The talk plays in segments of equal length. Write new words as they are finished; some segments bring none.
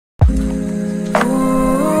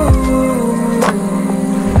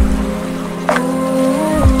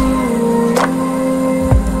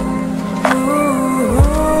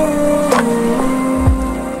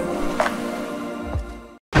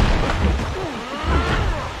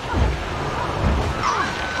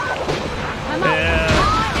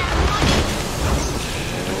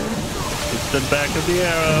the back of the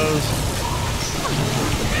arrows.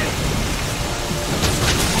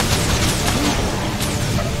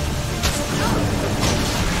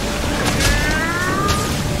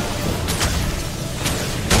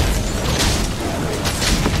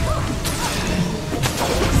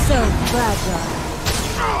 So fragile.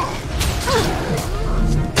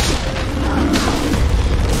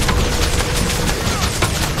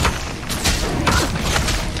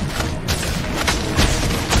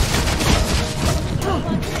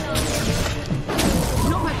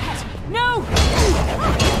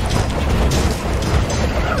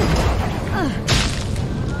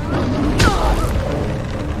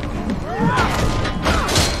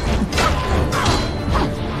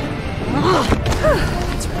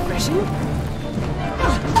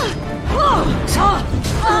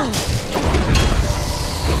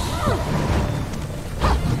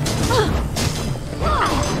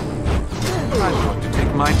 I'm going to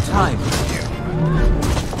take my time with you.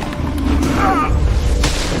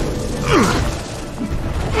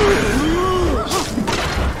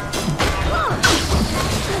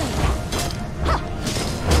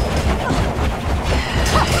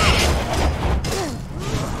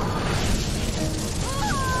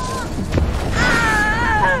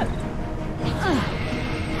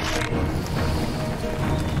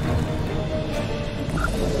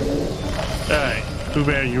 Alright, Pooh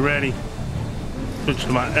Bear, you ready? Switch to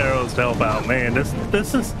my arrows to help out. Man,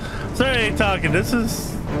 this is, sorry talking, this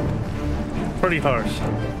is pretty harsh.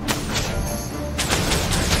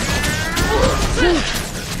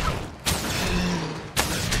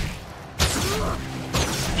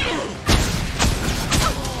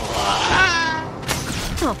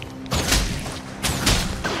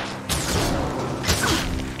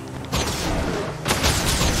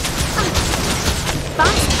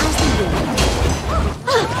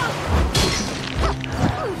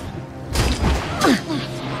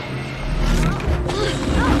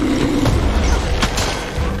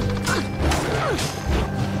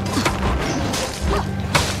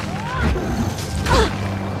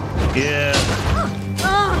 Yeah.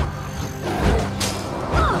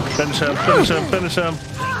 Finish him, finish him, finish him.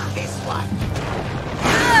 This one.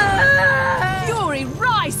 Fury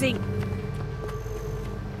rising.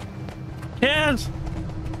 Yes.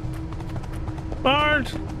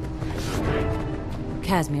 Marge.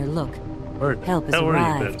 Casimir, look. Where the Help has hell were you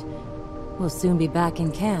arrived. been? We'll soon be back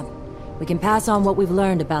in camp. We can pass on what we've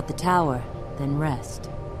learned about the tower, then rest.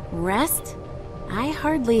 Rest? I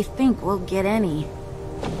hardly think we'll get any.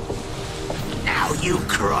 Now you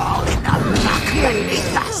crawl in the muck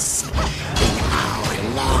beneath us. In our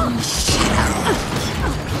long shadow.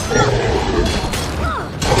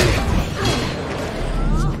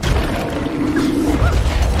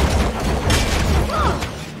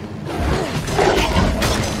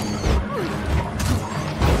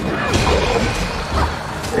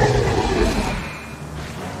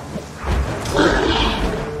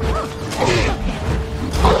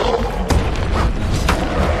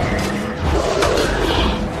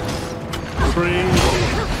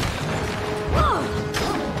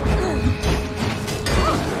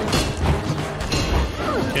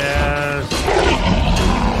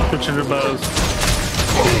 Switching to bows.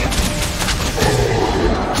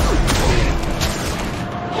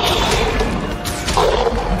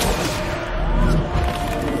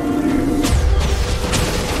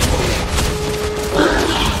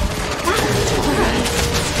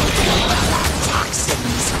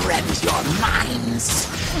 Toxins rend your minds.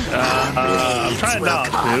 I'm trying not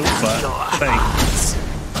to, but thanks.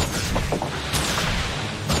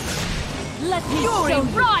 Let me Fury show you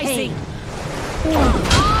rising. pain.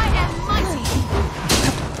 I am mighty.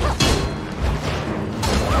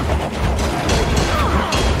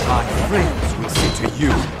 My friends will see to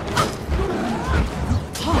you.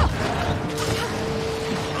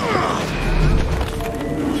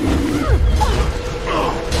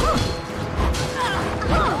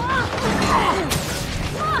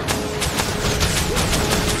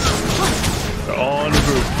 They're all in a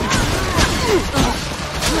group.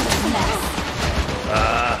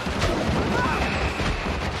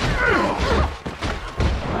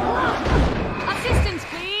 Assistance,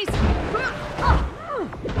 please.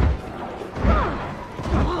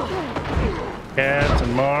 Cats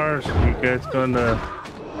and Mars, you guys gonna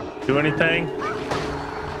do anything?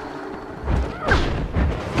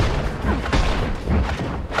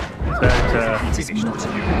 That, Finished with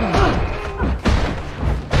you.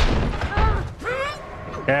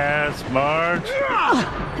 Cats, Marge.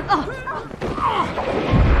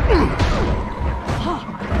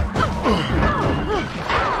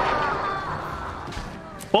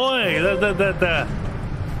 Boy,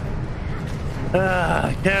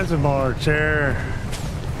 Casimir, chair.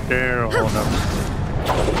 Hold up.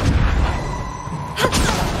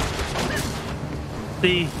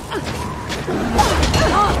 See?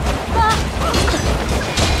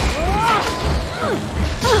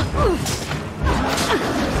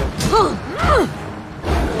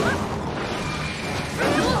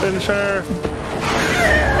 Finish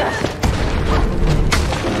her.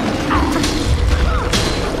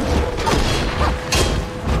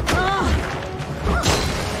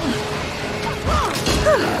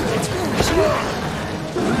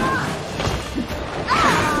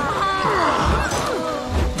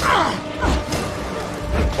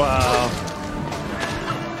 Wow.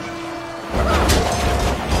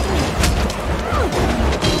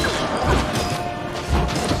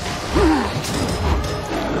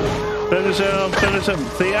 Finish him.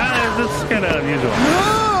 See, this is kind of unusual.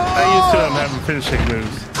 I used to him having finishing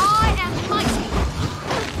moves. I am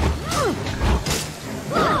mighty.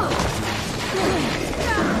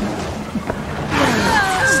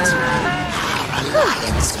 Our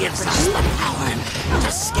alliance gives us the power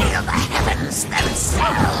to scale the heavens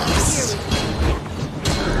themselves.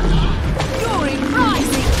 Fury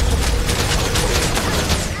rising.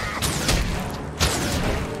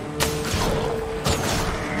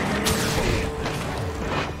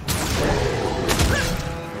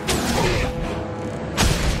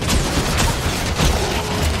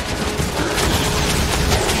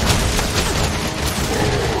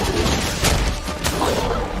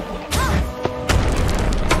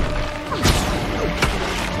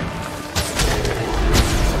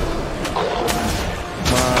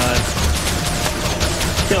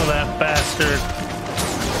 Kill that bastard.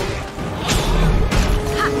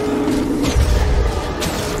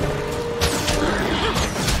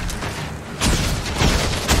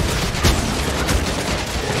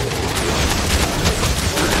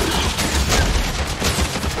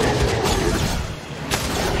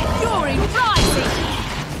 Fury rising.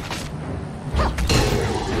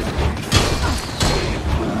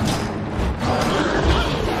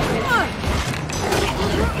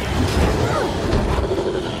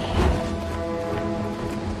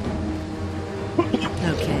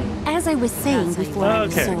 As I was saying before I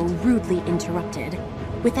was Okay. so rudely interrupted,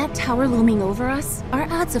 with that tower looming over us, our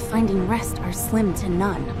odds of finding rest are slim to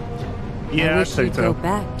none. Yeah, I I wish think you'd so. go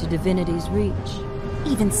back to Divinity's Reach.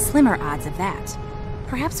 Even slimmer odds of that.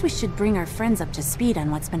 Perhaps we should bring our friends up to speed on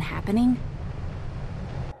what's been happening?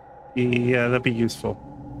 Yeah, that'd be useful.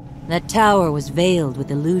 That tower was veiled with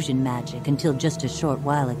illusion magic until just a short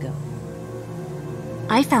while ago.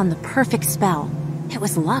 I found the perfect spell. It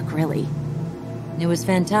was luck, really. It was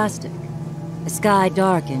fantastic. The sky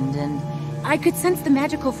darkened and I could sense the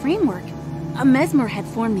magical framework. A mesmer had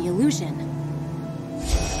formed the illusion.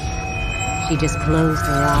 she just closed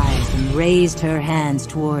her eyes and raised her hands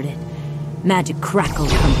toward it. Magic crackled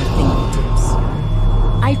from her fingertips.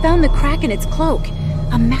 I found the crack in its cloak.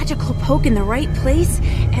 A magical poke in the right place,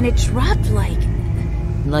 and it dropped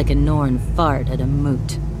Like a Norn fart at a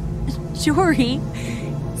moot. Jory.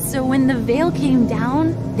 So when the veil came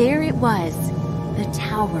down, there it was. The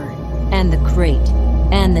tower. And the crate.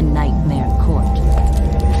 And the nightmare court.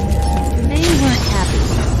 They weren't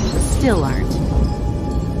happy. Still aren't.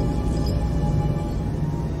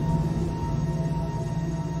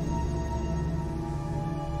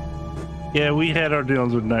 Yeah, we had our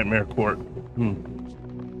dealings with Nightmare Court.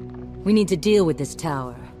 We need to deal with this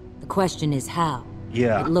tower. The question is how.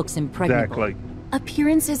 Yeah. It looks impregnable. Exactly.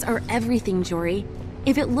 Appearances are everything, Jory.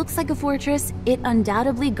 If it looks like a fortress, it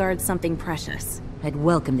undoubtedly guards something precious. I'd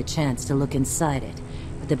welcome the chance to look inside it,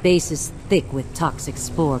 but the base is thick with toxic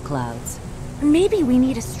spore clouds. Maybe we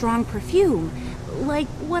need a strong perfume, like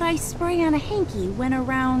what I spray on a hanky when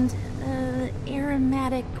around,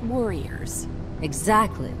 aromatic warriors.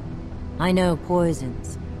 Exactly. I know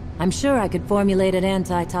poisons. I'm sure I could formulate an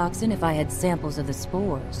antitoxin if I had samples of the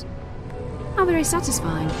spores. How very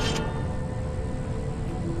satisfying.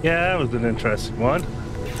 Yeah, that was an interesting one.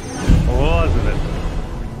 Wasn't it?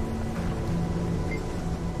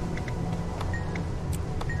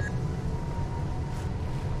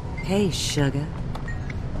 Hey, sugar.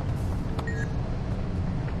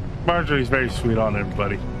 Marjorie's very sweet on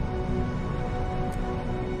everybody.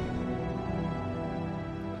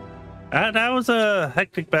 That was a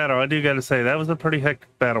hectic battle. I do gotta say, that was a pretty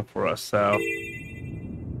hectic battle for us, so.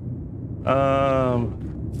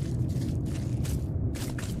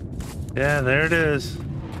 Yeah, there it is.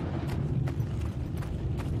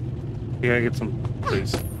 You gotta get some,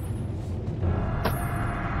 please.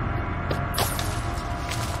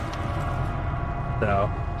 So,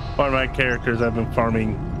 one of my characters, I've been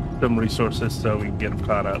farming some resources so we can get them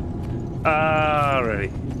caught up.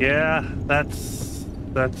 Alrighty. Yeah, that's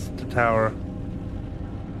the tower.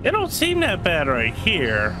 It don't seem that bad right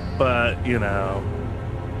here, but you know.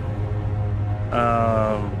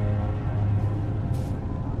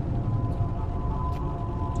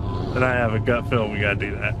 And I have a gut feeling we gotta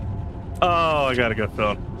do that. Oh, I got a gut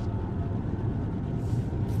feeling.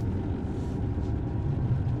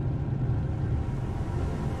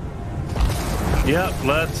 Yep,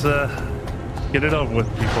 let's get it over with,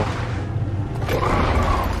 people. Go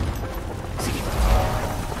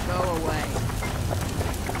away.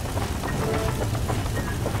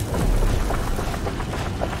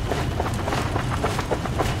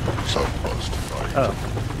 Oh.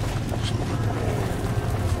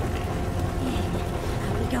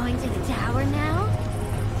 Are we going to the tower now?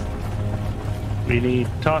 We need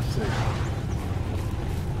toxic.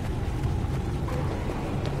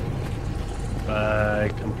 By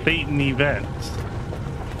completing events.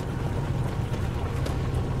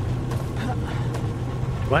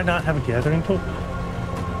 Do I not have a gathering tool?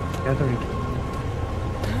 Gathering tool.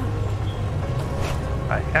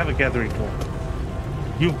 I have a gathering tool.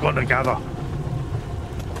 You're gonna gather.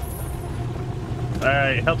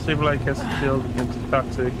 Alright, help stabilize cast shield against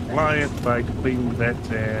toxic alliance by completing events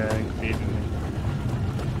and creating.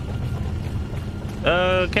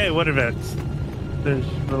 Okay, what events? There's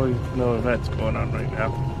really no events going on right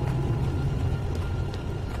now.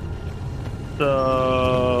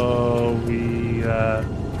 So we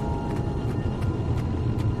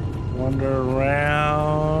wander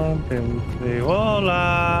around and say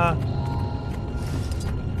hola.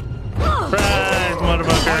 Surprise,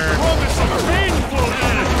 motherfucker!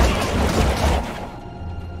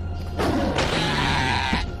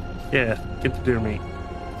 Yeah, get the deer meat.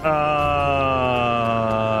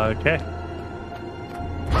 Okay.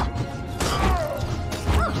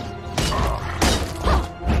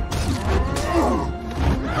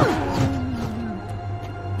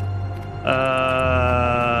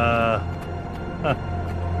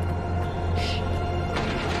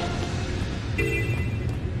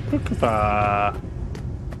 I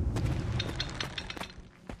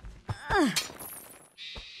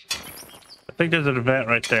think there's an event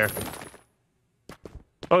right there.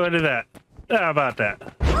 Oh, look at that. How about that?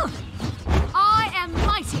 I am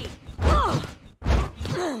mighty.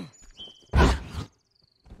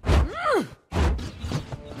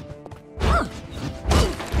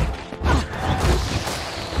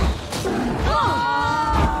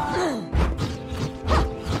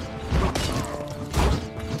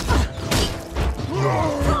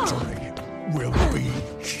 Will be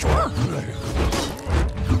short-lived.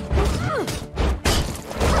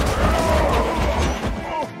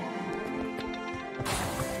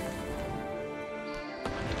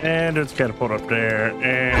 And there's a catapult up there,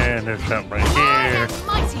 and there's something right here.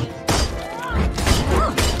 Mighty.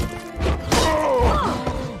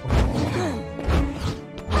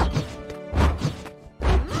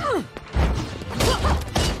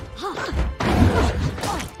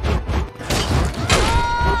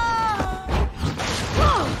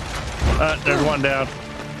 There's one down.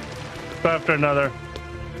 Go after another.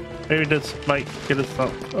 Maybe this might get us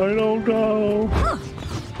something. I don't know.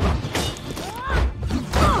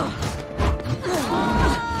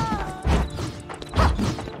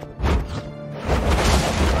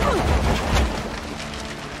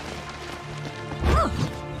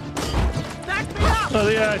 Throw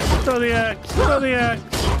the axe! Throw the axe! Throw the axe!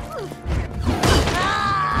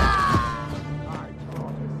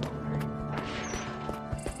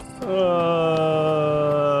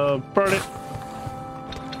 Burn it.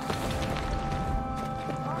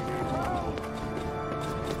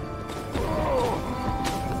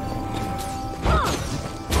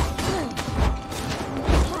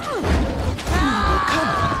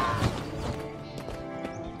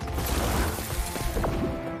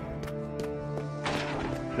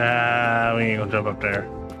 Nah, we ain't gonna jump up there.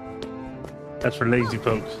 That's for lazy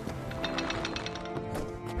folks.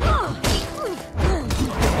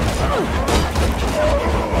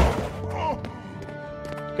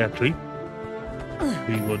 Got a tree.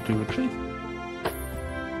 We will do a tree.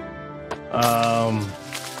 I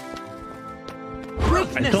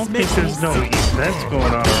don't think there's no events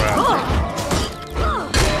going on around.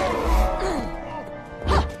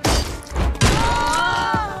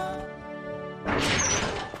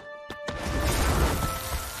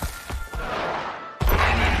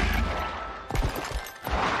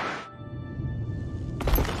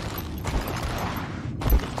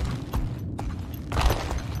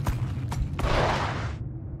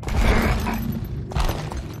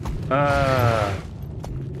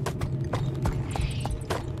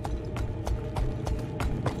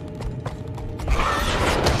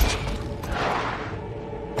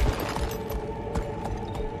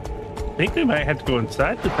 think we might have to go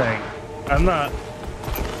inside the thing. I'm not.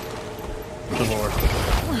 The Lord.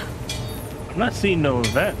 I'm not seeing no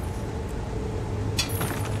event.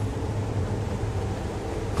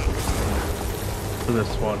 For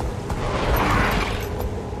this one.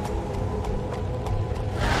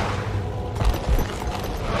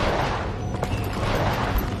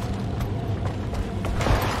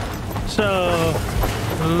 So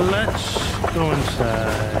let's go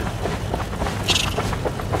inside.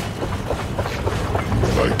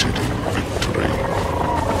 United in victory.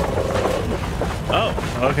 Oh,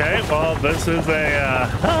 okay. Well, this is a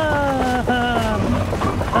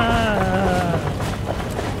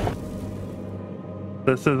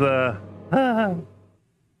this is a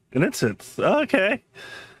an instance. Okay.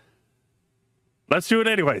 Let's do it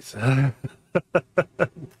anyways.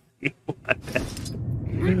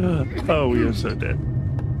 Oh, we are so dead.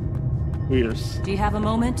 We are. Do you have a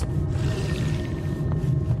moment?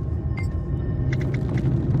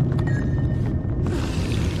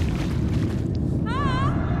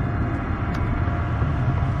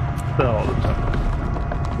 All the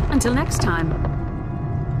time. Until next time.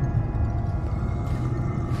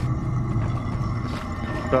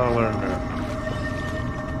 Dollar now.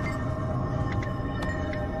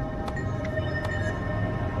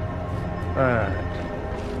 Alright.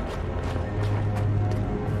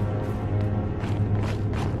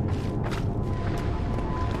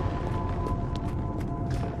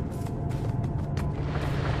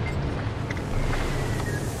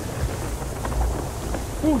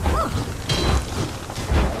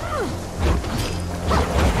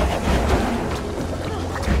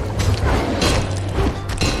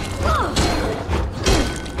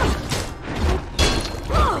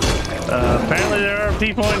 Apparently there are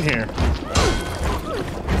people in here.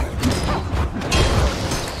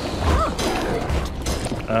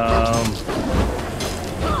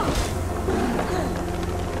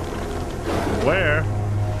 Where?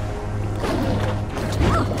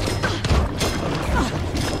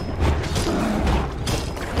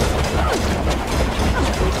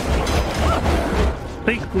 I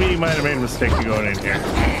think we might have made a mistake of going in here.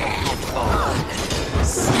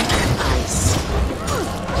 Sacrifice.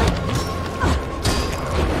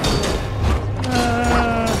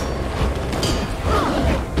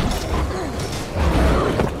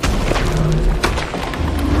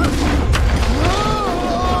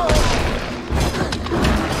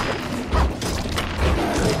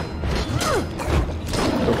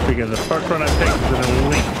 The first one I think is an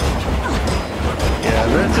elite. Yeah,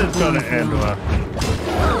 this is going to end well.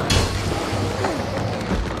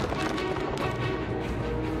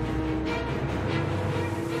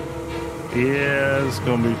 Yeah, it's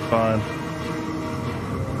going to be fun.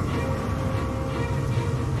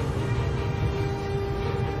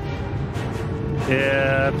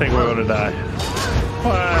 Yeah, I think we're going to die.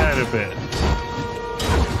 Quite a bit.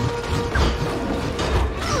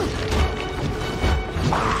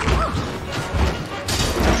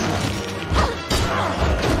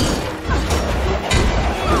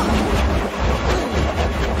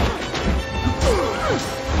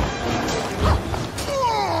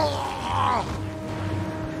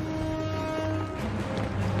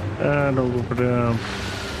 And over for them.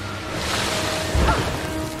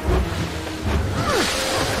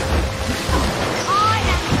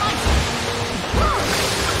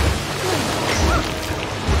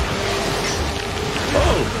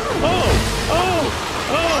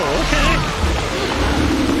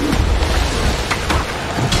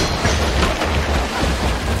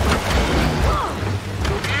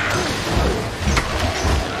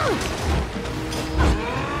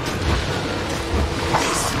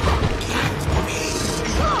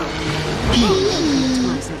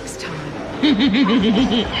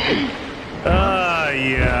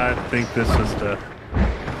 Yeah, I think this is the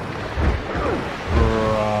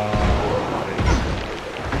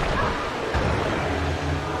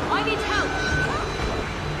I need help.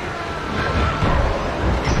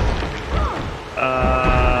 I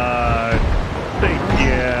think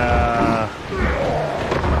yeah,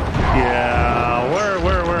 where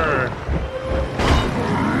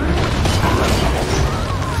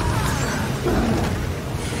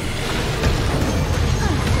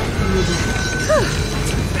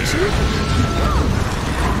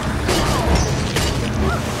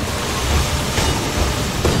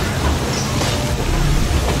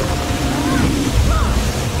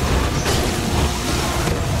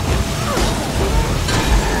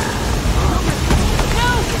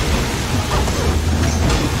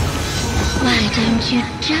Why don't you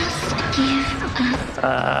just give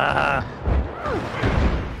up?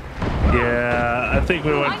 Yeah, I think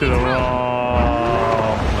we went to the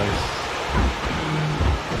wrong place.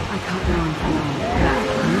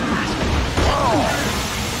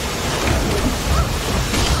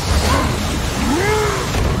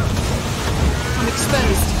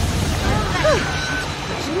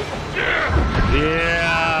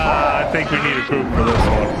 need a group for this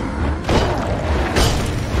one.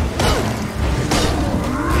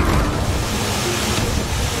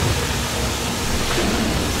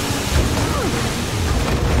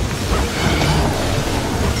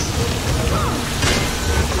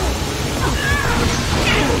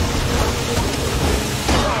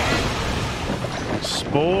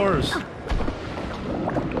 Spores.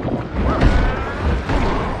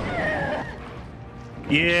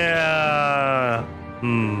 Yeah.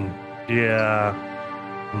 Yeah.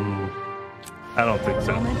 I don't think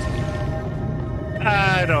so.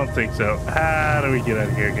 I don't think so. How do we get out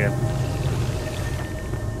of here again?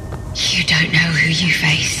 You don't know who you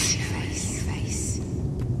face.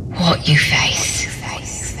 What you face.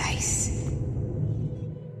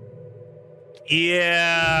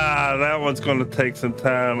 Yeah, that one's going to take some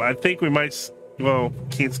time. I think we might, well,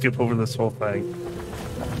 can't skip over this whole thing.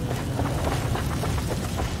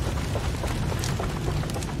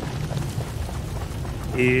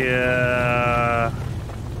 Yeah.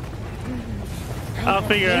 I'll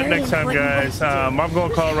figure it out next time, guys. I'm going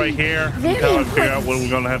to call right here until I figure out what we're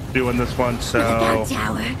going to have to do in this one. So,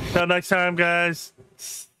 until next time, guys,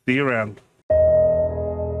 see you around.